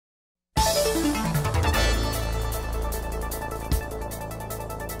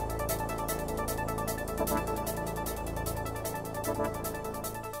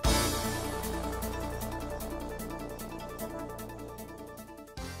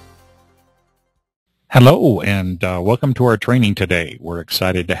Hello, and welcome to our training today. We're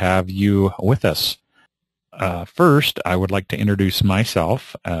excited to have you with us. First, I would like to introduce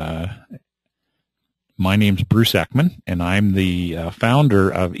myself. My name's Bruce Eckman, and I'm the founder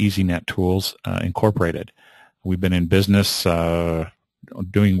of EasyNet Tools Incorporated. We've been in business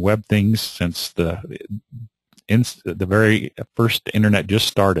doing web things since the very first internet just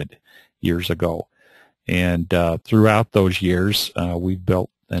started years ago. And throughout those years, we've built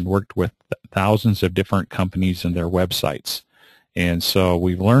and worked with thousands of different companies and their websites. And so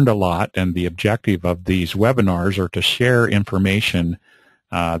we've learned a lot, and the objective of these webinars are to share information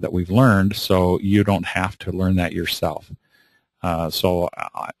that we've learned so you don't have to learn that yourself. So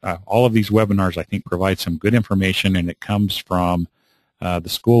all of these webinars, I think, provide some good information, and it comes from the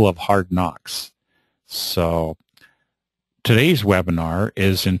School of Hard Knocks. So today's webinar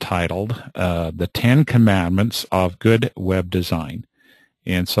is entitled The 10 Commandments of Good Web Design.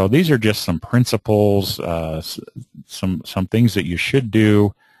 And so these are just some principles, some things that you should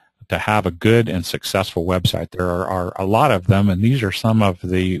do to have a good and successful website. There are a lot of them, and these are some of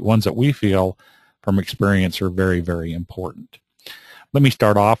the ones that we feel from experience are very, very important. Let me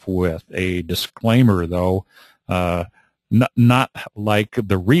start off with a disclaimer, though. Not like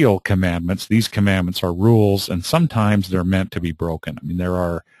the real commandments. These commandments are rules, and sometimes they're meant to be broken. I mean, there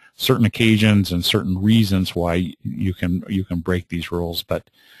are certain occasions and certain reasons why you can break these rules, but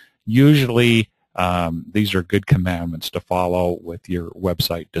usually these are good commandments to follow with your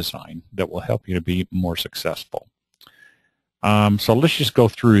website design that will help you to be more successful. So let's just go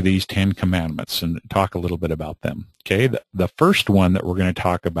through these 10 commandments and talk a little bit about them. Okay, the first one that we're going to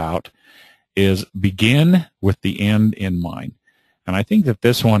talk about is begin with the end in mind. And I think that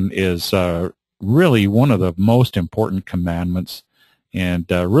this one is really one of the most important commandments, and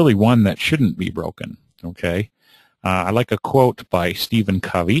really one that shouldn't be broken. Okay, I like a quote by Stephen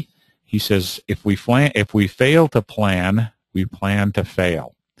Covey. He says, if we fail to plan, we plan to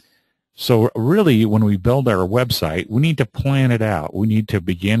fail. So really, when we build our website, we need to plan it out. We need to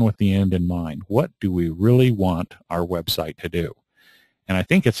begin with the end in mind. What do we really want our website to do? And I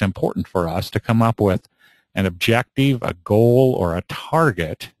think it's important for us to come up with an objective, a goal, or a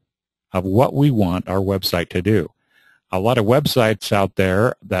target of what we want our website to do. A lot of websites out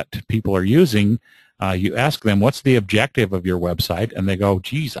there that people are using, you ask them, what's the objective of your website? And they go,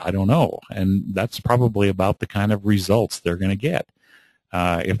 geez, I don't know. And that's probably about the kind of results they're going to get.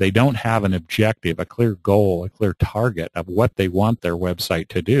 If they don't have an objective, a clear goal, a clear target of what they want their website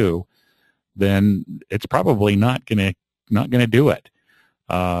to do, then it's probably not going to do it.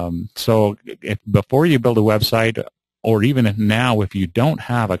 So before you build a website, or even now, if you don't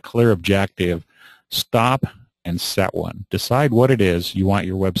have a clear objective, stop and set one. Decide what it is you want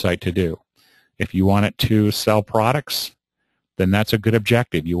your website to do. If you want it to sell products, then that's a good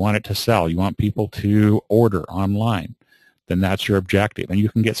objective. You want it to sell. You want people to order online, then that's your objective. And you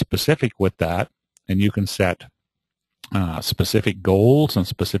can get specific with that, and you can set specific goals and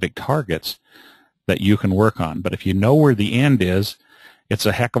specific targets that you can work on. But if you know where the end is, it's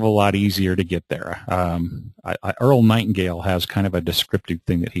a heck of a lot easier to get there. Earl Nightingale has kind of a descriptive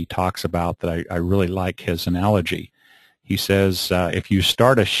thing that he talks about that I really like his analogy. He says, if you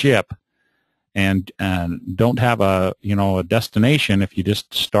start a ship and don't have a destination, if you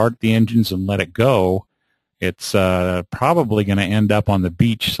just start the engines and let it go, it's probably going to end up on the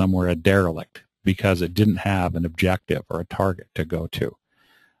beach somewhere, a derelict, because it didn't have an objective or a target to go to.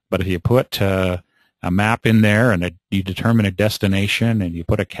 But if you put a map in there, and you determine a destination, and you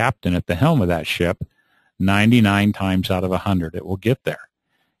put a captain at the helm of that ship, 99 times out of 100 it will get there.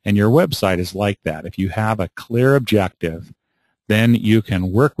 And your website is like that. If you have a clear objective, then you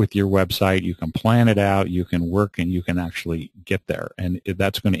can work with your website, you can plan it out, you can work, and you can actually get there. And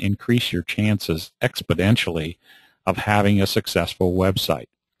that's going to increase your chances exponentially of having a successful website.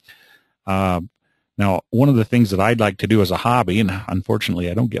 Now, one of the things that I'd like to do as a hobby, and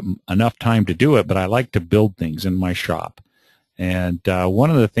unfortunately I don't get enough time to do it, but I like to build things in my shop. And one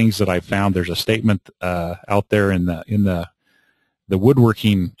of the things that I found, there's a statement out there in the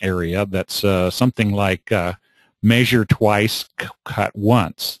woodworking area that's something like measure twice, cut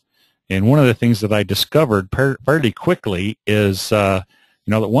once. And one of the things that I discovered fairly quickly is that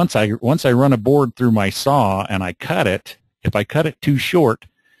once I run a board through my saw and I cut it, if I cut it too short,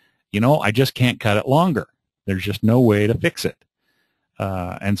 I just can't cut it longer. There's just no way to fix it.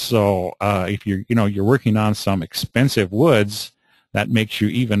 And so if you're working on some expensive woods, that makes you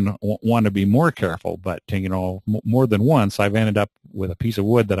even want to be more careful. But more than once, I've ended up with a piece of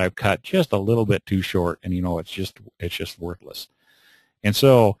wood that I've cut just a little bit too short, and it's just worthless. And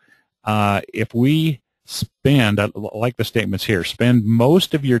so if we spend, like the statements here, spend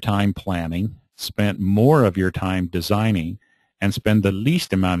most of your time planning, spent more of your time designing and spend the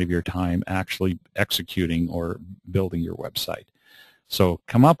least amount of your time actually executing or building your website. So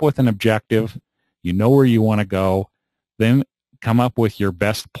come up with an objective. You know where you want to go. Then come up with your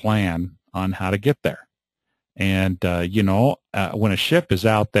best plan on how to get there. And, when a ship is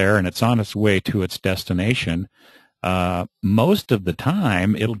out there and it's on its way to its destination, most of the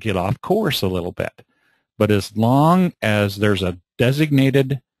time it'll get off course a little bit. But as long as there's a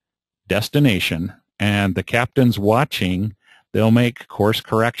designated destination and the captain's watching, they'll make course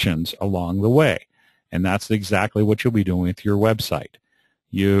corrections along the way. And that's exactly what you'll be doing with your website.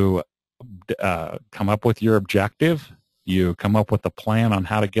 You come up with your objective, you come up with a plan on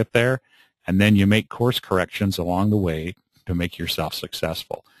how to get there, and then you make course corrections along the way to make yourself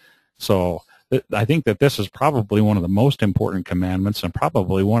successful. So I think that this is probably one of the most important commandments and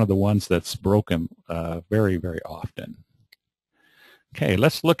probably one of the ones that's broken very, very often. Okay,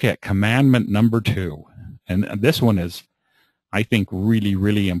 let's look at commandment number 2. And this one is, I think, really,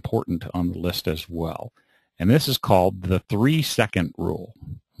 really important on the list as well. And this is called the 3-second rule.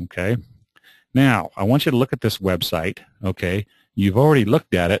 Okay. Now, I want you to look at this website. Okay. You've already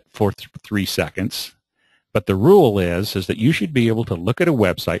looked at it for 3 seconds. But the rule is that you should be able to look at a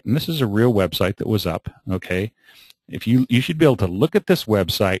website, and this is a real website that was up. Okay. If you should be able to look at this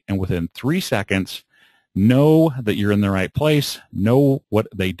website and within 3 seconds know that you're in the right place, know what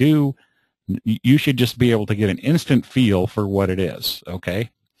they do. You should just be able to get an instant feel for what it is,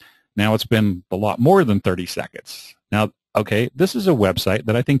 okay? Now, it's been a lot more than 30 seconds. Now, okay, this is a website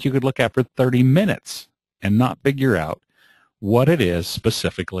that I think you could look at for 30 minutes and not figure out what it is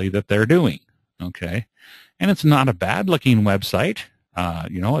specifically that they're doing, okay? And it's not a bad-looking website.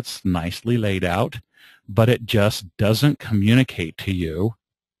 It's nicely laid out, but it just doesn't communicate to you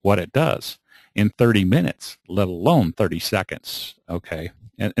what it does in 30 minutes, let alone 30 seconds, okay?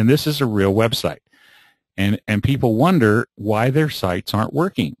 And this is a real website. And people wonder why their sites aren't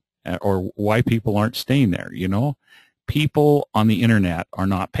working or why people aren't staying there, People on the internet are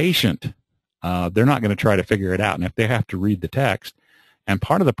not patient. They're not going to try to figure it out. And if they have to read the text, and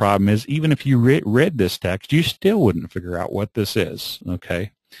part of the problem is even if you read this text, you still wouldn't figure out what this is,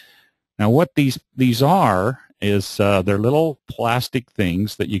 okay? Now, what these are is they're little plastic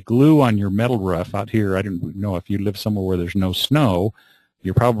things that you glue on your metal roof out here. I don't know if you live somewhere where there's no snow.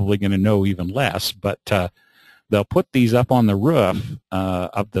 You're probably going to know even less, but they'll put these up on the roof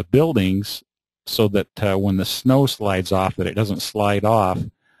of the buildings so that when the snow slides off, that it doesn't slide off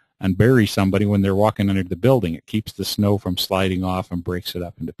and bury somebody when they're walking under the building. It keeps the snow from sliding off and breaks it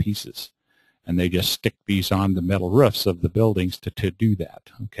up into pieces. And they just stick these on the metal roofs of the buildings to do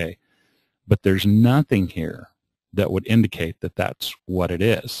that, okay? But there's nothing here that would indicate that that's what it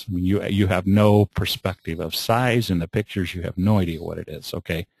is. I mean, you have no perspective of size in the pictures. You have no idea what it is.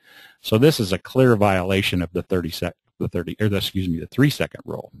 Okay, so this is a clear violation of the 3-second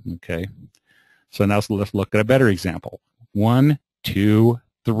rule. Okay, so now let's look at a better example. 1, 2,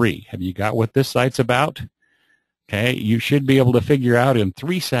 3. Have you got what this site's about? Okay, you should be able to figure out in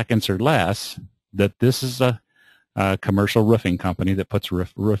 3 seconds or less that this is a commercial roofing company that puts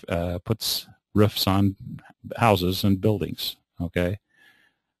roofs on houses and buildings, okay?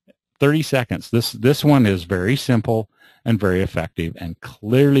 30 seconds. This one is very simple and very effective and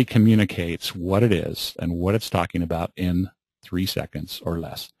clearly communicates what it is and what it's talking about in 3 seconds or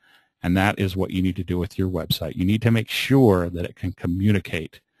less. And that is what you need to do with your website. You need to make sure that it can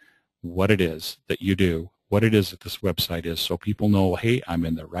communicate what it is that you do, what it is that this website is, so people know, hey, I'm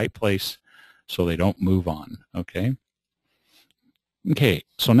in the right place, so they don't move on, okay? Okay,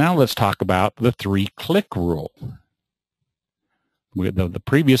 so now let's talk about the 3-click rule. The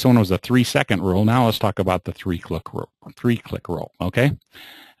previous one was the 3-second rule. Now let's talk about the 3-click rule. 3-click rule, okay?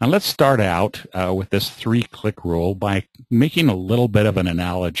 Now let's start out with this 3-click rule by making a little bit of an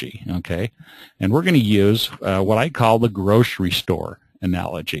analogy, okay? And we're going to use what I call the grocery store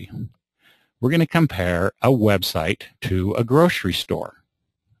analogy. We're going to compare a website to a grocery store,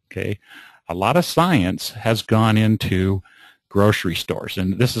 okay? A lot of science has gone into grocery stores,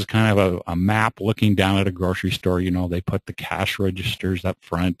 and this is kind of a map looking down at a grocery store. They put the cash registers up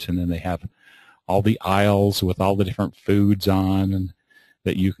front, and then they have all the aisles with all the different foods on, and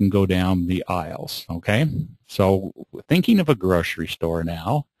that you can go down the aisles, okay? So thinking of a grocery store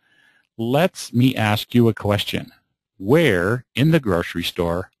now, let me ask you a question. Where in the grocery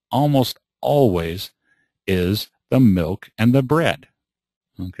store almost always is the milk and the bread,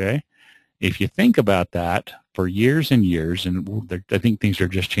 okay? If you think about that for years and years, and I think things are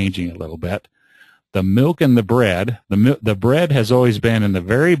just changing a little bit, the milk and the bread, the bread has always been in the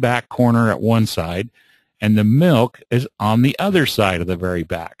very back corner at one side, and the milk is on the other side of the very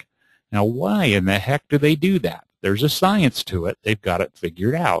back. Now, why in the heck do they do that? There's a science to it. They've got it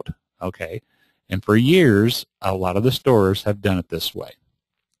figured out, okay? And for years, a lot of the stores have done it this way.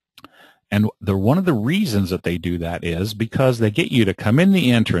 And one of the reasons that they do that is because they get you to come in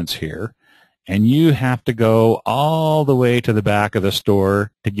the entrance here, and you have to go all the way to the back of the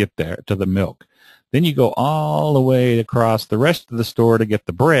store to get there, to the milk. Then you go all the way across the rest of the store to get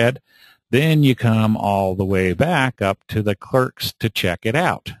the bread. Then you come all the way back up to the clerks to check it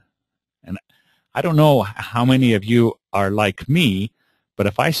out. And I don't know how many of you are like me, but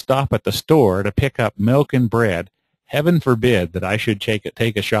if I stop at the store to pick up milk and bread, heaven forbid that I should take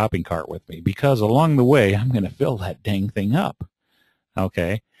a shopping cart with me, because along the way I'm going to fill that dang thing up.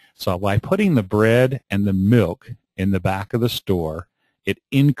 Okay? So by putting the bread and the milk in the back of the store, it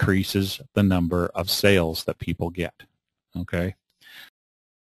increases the number of sales that people get. Okay?